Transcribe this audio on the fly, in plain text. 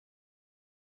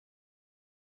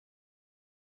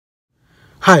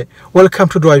Hi, welcome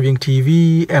to Driving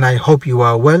TV and I hope you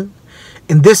are well.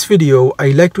 In this video, I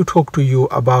like to talk to you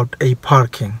about a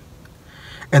parking.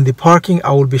 And the parking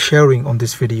I will be sharing on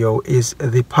this video is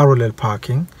the parallel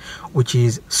parking, which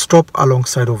is stop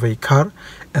alongside of a car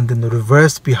and then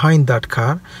reverse behind that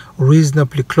car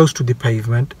reasonably close to the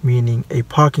pavement, meaning a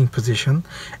parking position,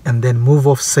 and then move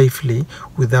off safely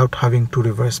without having to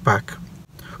reverse back.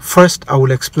 First, I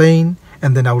will explain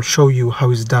and then I will show you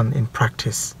how it's done in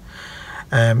practice.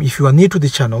 If you are new to the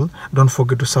channel, don't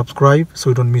forget to subscribe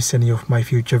so you don't miss any of my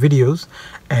future videos,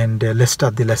 and let's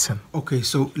start the lesson. Okay,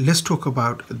 so let's talk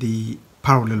about the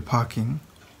parallel parking,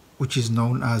 which is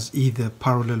known as either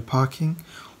parallel parking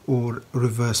or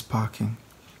reverse parking.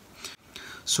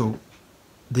 So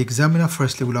the examiner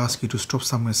firstly will ask you to stop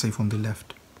somewhere safe on the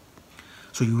left.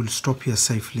 So you will stop here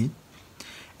safely,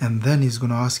 and then he's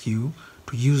going to ask you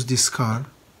to use this car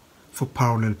for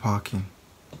parallel parking,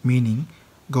 meaning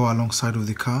go alongside of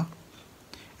the car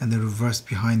and then reverse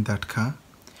behind that car,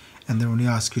 and then when he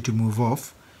asks you to move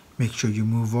off, make sure you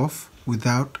move off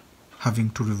without having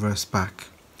to reverse back.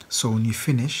 So when you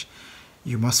finish,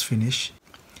 you must finish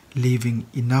leaving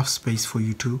enough space for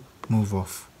you to move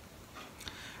off.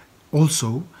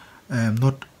 Also,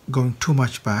 not going too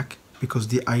much back, because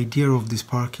the idea of this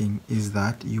parking is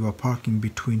that you are parking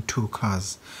between two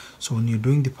cars. So when you're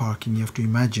doing the parking, you have to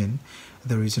imagine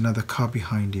there is another car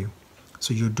behind you.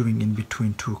 So you're doing in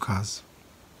between two cars.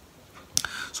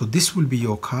 So this will be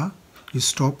your car. You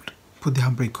stopped, put the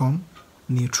handbrake on,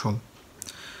 neutral.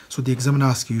 So the examiner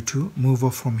asks you to move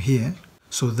off from here.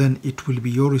 So then it will be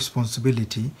your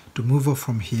responsibility to move off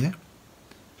from here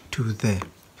to there.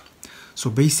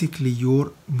 So basically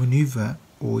your maneuver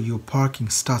or your parking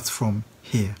starts from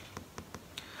here.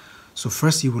 So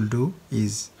first you will do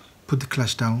is put the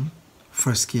clutch down,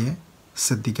 first gear,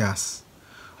 set the gas.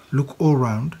 Look all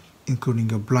around, including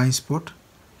your blind spot,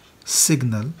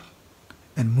 signal,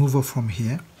 and move off from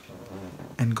here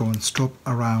and go and stop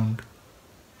around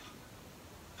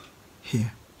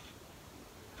here,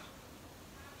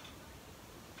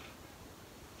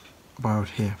 about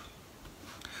here.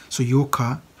 So your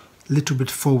car a little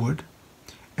bit forward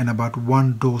and about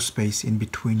one door space in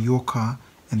between your car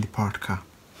and the parked car.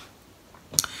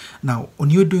 Now when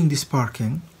you're doing this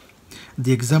parking,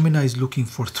 the examiner is looking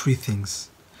for three things.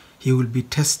 He will be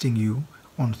testing you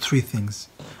on three things.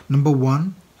 Number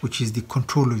one, which is the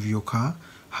control of your car,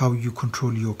 how you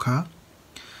control your car.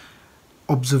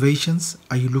 Observations,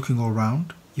 are you looking all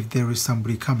around? If there is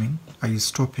somebody coming, are you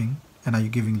stopping and are you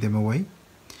giving them away?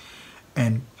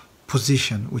 And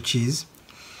position, which is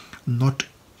not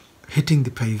hitting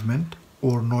the pavement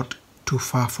or not too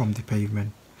far from the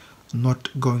pavement.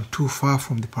 Not going too far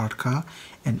from the parked car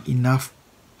and enough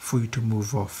for you to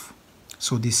move off.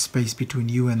 So this space between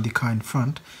you and the car in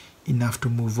front, enough to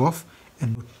move off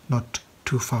and not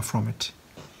too far from it.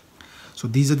 So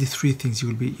these are the three things you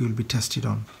will be tested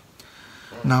on.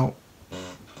 Now,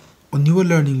 when you are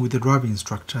learning with the driving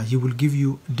instructor, he will give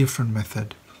you a different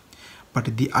method.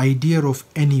 But the idea of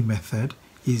any method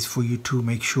is for you to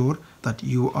make sure that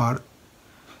you are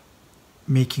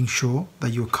making sure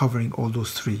that you're covering all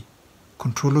those three.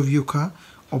 Control of your car,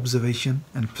 observation,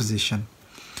 and position.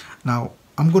 Now,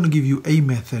 I'm going to give you a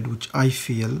method which I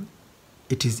feel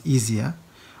it is easier,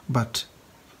 but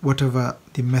whatever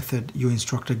the method your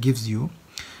instructor gives you,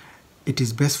 it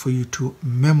is best for you to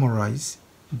memorize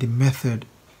the method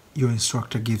your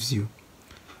instructor gives you.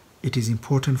 It is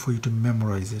important for you to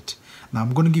memorize it. Now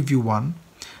I'm going to give you one.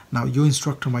 Now your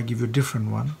instructor might give you a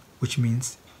different one, which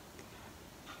means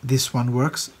this one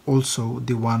works. Also,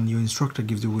 the one your instructor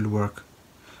gives you will work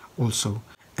also.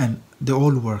 And they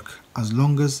all work as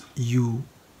long as you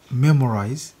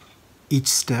memorize each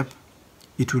step.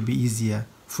 It will be easier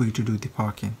for you to do the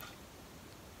parking.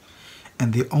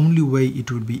 And the only way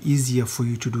it will be easier for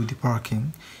you to do the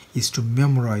parking is to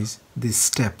memorize the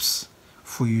steps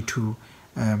for you to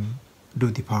do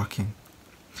the parking.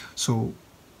 So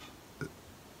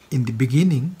in the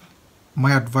beginning,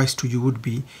 my advice to you would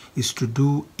be is to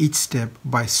do each step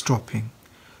by stopping.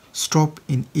 Stop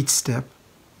in each step,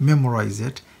 memorize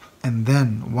it, and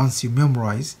then once you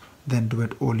memorize, then do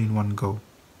it all in one go.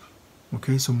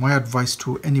 Okay, so my advice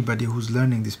to anybody who's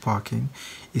learning this parking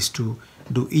is to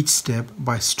do each step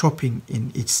by stopping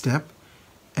in each step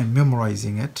and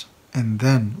memorizing it, and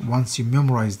then once you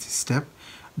memorize this step,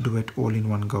 do it all in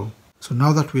one go. So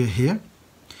now that we're here,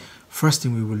 first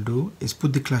thing we will do is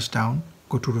put the clutch down,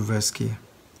 go to reverse gear.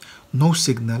 No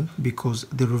signal, because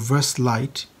the reverse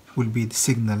light will be the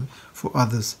signal for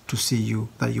others to see you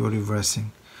that you are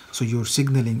reversing. So your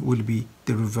signaling will be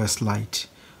the reverse light.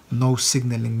 no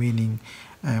signaling, meaning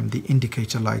the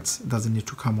indicator lights doesn't need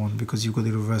to come on because you've got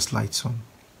the reverse lights on.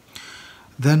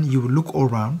 Then you will look all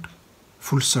around,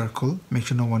 full circle, make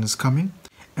sure no one is coming,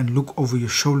 and look over your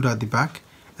shoulder at the back,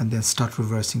 and then start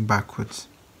reversing backwards.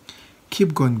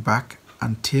 Keep going back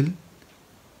until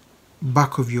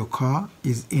back of your car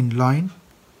is in line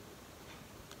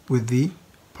with the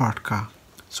parked car.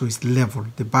 So it's level,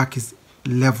 the back is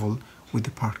level with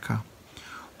the parked car.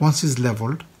 Once it's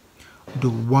leveled, do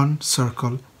one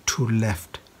circle to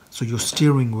left. So your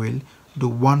steering wheel, do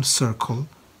one circle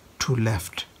to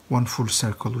left, one full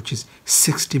circle, which is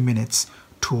 60 minutes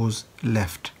towards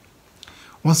left.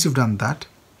 Once you've done that,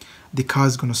 the car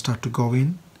is going to start to go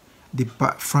in, the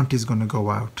front is going to go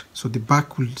out. So the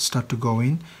back will start to go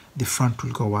in, the front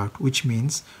will go out, which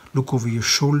means look over your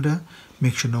shoulder,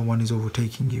 make sure no one is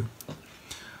overtaking you.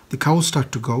 The car will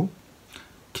start to go.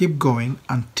 Keep going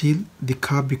until the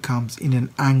car becomes in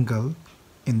an angle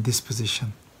in this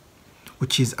position,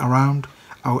 which is around,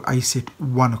 I said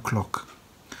 1 o'clock.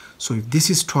 So if this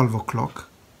is 12 o'clock,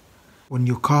 when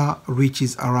your car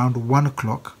reaches around 1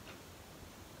 o'clock,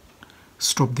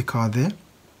 stop the car there,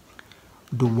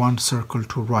 do one circle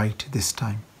to right this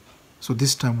time. So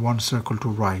this time one circle to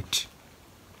right,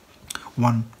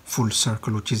 one full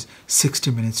circle, which is 60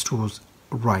 minutes towards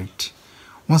right.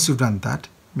 Once you've done that,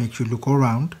 make sure you look all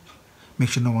around, make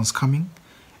sure no one's coming,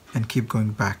 and keep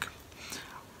going back.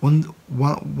 When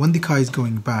the car is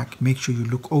going back, make sure you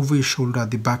look over your shoulder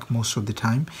at the back most of the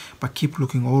time, but keep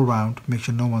looking all around, make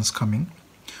sure no one's coming.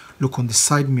 Look on the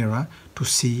side mirror to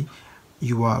see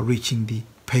you are reaching the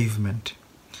pavement.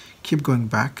 Keep going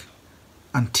back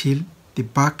until the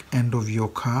back end of your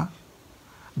car,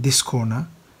 this corner,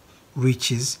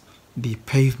 reaches the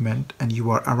pavement and you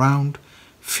are around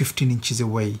 15 inches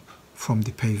away from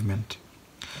the pavement.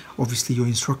 Obviously your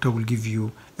instructor will give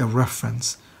you a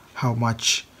reference how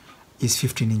much is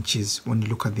 15 inches when you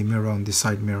look at the mirror on the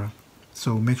side mirror.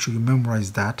 So make sure you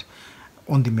memorize that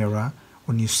on the mirror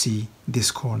when you see this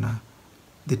corner,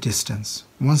 the distance.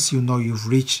 Once you know you've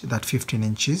reached that 15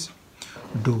 inches,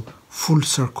 do full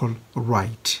circle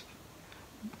right.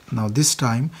 Now this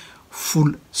time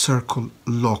full circle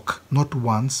lock, not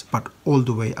once but all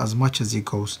the way as much as it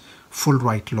goes, full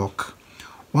right lock.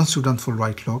 Once you've done full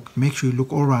right lock, make sure you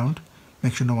look all around,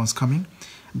 make sure no one's coming.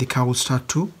 The car will start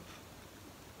to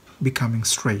becoming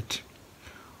straight.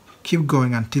 Keep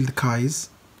going until the car is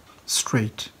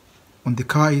straight. When the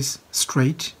car is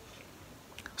straight,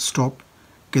 stop,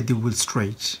 get the wheel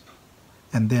straight,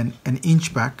 and then an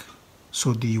inch back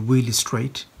so the wheel is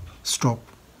straight, stop,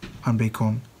 handbrake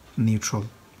on, neutral.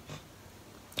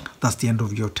 That's the end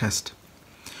of your test.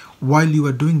 While you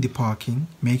are doing the parking,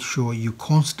 make sure you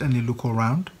constantly look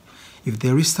around. If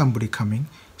there is somebody coming,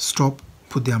 stop,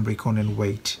 put the handbrake on and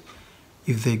wait.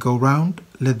 If they go round,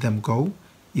 let them go.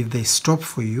 If they stop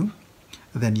for you,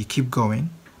 then you keep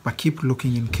going, but keep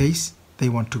looking in case they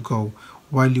want to go.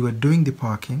 While you are doing the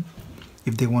parking,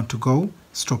 if they want to go,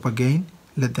 stop again,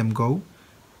 let them go,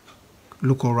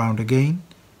 look around again,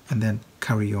 and then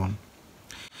carry on.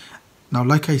 Now,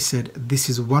 like I said, this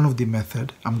is one of the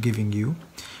method I'm giving you,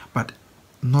 but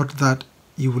not that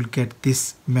you will get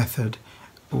this method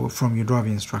from your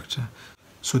driving instructor.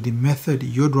 So the method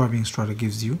your driving instructor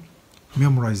gives you,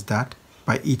 memorize that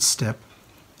by each step,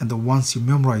 and then once you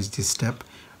memorize this step,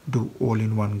 do all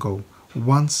in one go.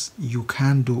 Once you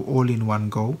can do all in one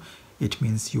go, it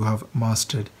means you have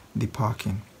mastered the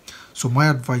parking. So my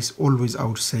advice always, I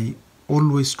would say,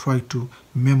 always try to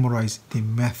memorize the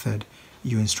method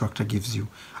your instructor gives you.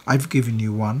 I've given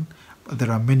you one, but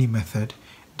there are many methods.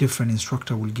 Different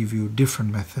instructor will give you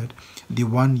different method. The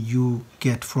one you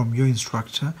get from your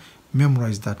instructor,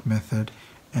 memorize that method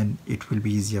and it will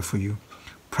be easier for you.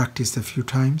 Practice a few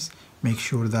times, make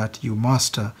sure that you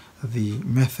master the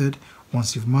method.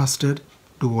 Once you've mastered,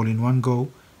 do all in one go,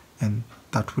 and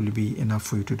that will be enough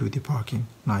for you to do the parking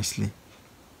nicely.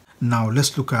 Now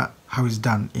let's look at how it's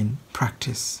done in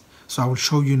practice. So I will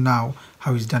show you now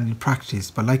how it's done in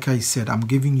practice, but like I said, I'm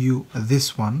giving you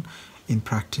this one in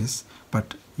practice,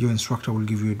 but your instructor will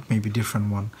give you maybe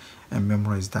different one and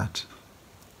memorize that.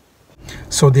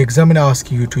 So the examiner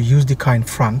asks you to use the car in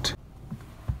front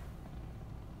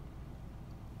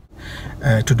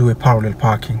to do a parallel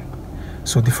parking.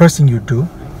 So the first thing you do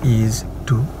is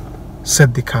to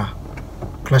set the car,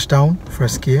 clutch down,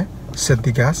 first gear, set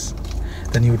the gas,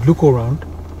 then you would look around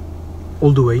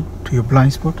all the way to your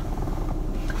blind spot.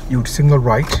 You would signal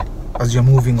right as you're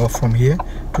moving off from here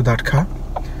to that car,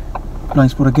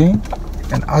 blind spot again,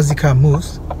 and as the car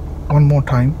moves, one more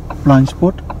time, blind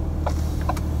spot,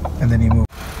 and then you move.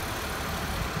 So,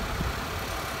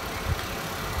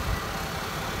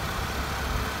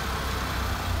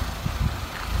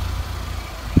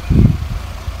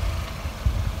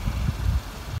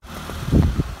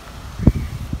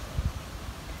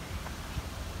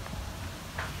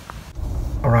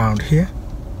 here,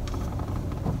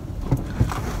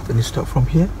 then you start from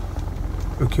here,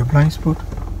 look your blind spot,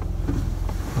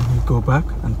 and you go back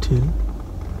until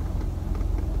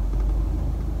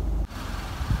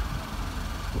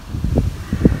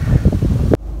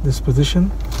this position,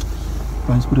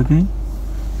 blind spot again,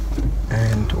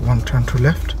 and one turn to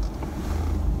left,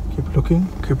 keep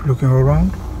looking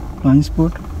around, blind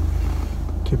spot,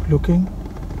 keep looking.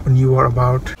 When you are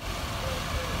about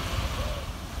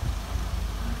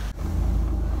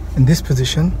in this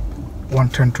position, one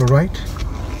turn to right,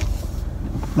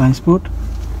 blind spot,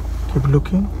 keep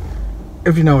looking.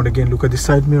 Every now and again look at the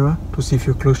side mirror to see if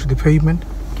you're close to the pavement.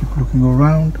 Keep looking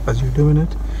around as you're doing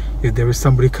it. If there is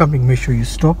somebody coming, make sure you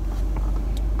stop,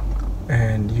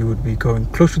 and you would be going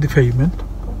close to the pavement.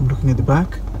 I'm looking at the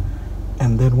back,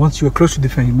 and then once you are close to the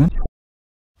pavement,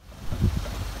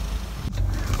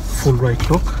 full right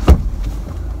look.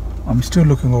 I'm still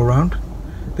looking around.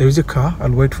 There is a car.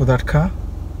 I'll wait for that car.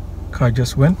 Car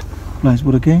just went. Blind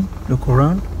spot again, look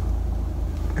around,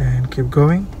 and keep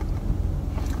going.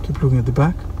 Keep looking at the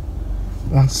back.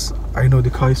 Once I know the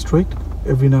car is straight,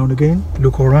 every now and again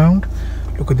look around,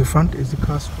 look at the front. Is the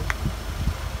car straight?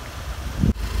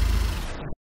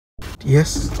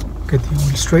 Yes, get the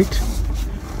wheel straight,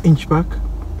 inch back,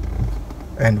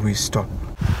 and we stop.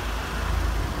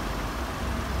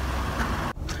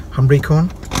 Handbrake on,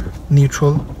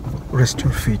 neutral, rest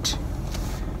your feet.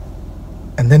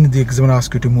 And then the examiner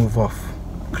asks you to move off.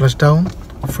 Clutch down,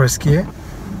 first gear,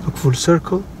 look full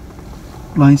circle,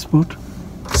 blind spot,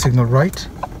 signal right.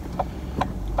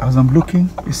 As I'm looking,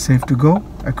 it's safe to go.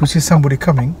 I could see somebody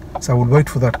coming, so I will wait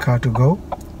for that car to go.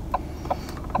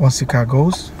 Once the car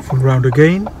goes, full round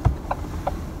again.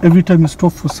 Every time you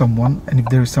stop for someone, and if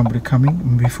there is somebody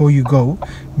coming, before you go,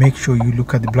 make sure you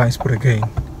look at the blind spot again.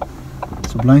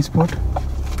 So blind spot,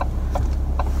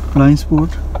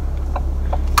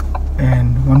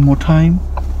 and one more time,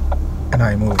 and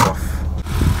I move off.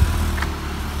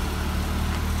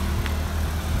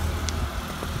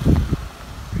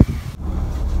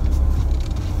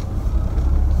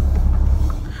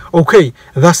 Okay,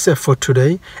 that's it for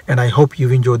today, and I hope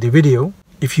you've enjoyed the video.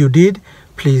 If you did,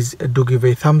 please do give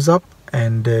a thumbs up,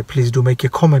 and please do make a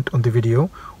comment on the video,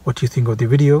 what you think of the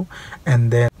video. And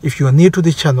then if you are new to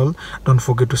the channel, don't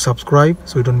forget to subscribe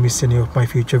so you don't miss any of my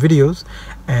future videos,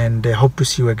 and I hope to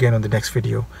see you again on the next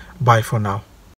video. Bye for now.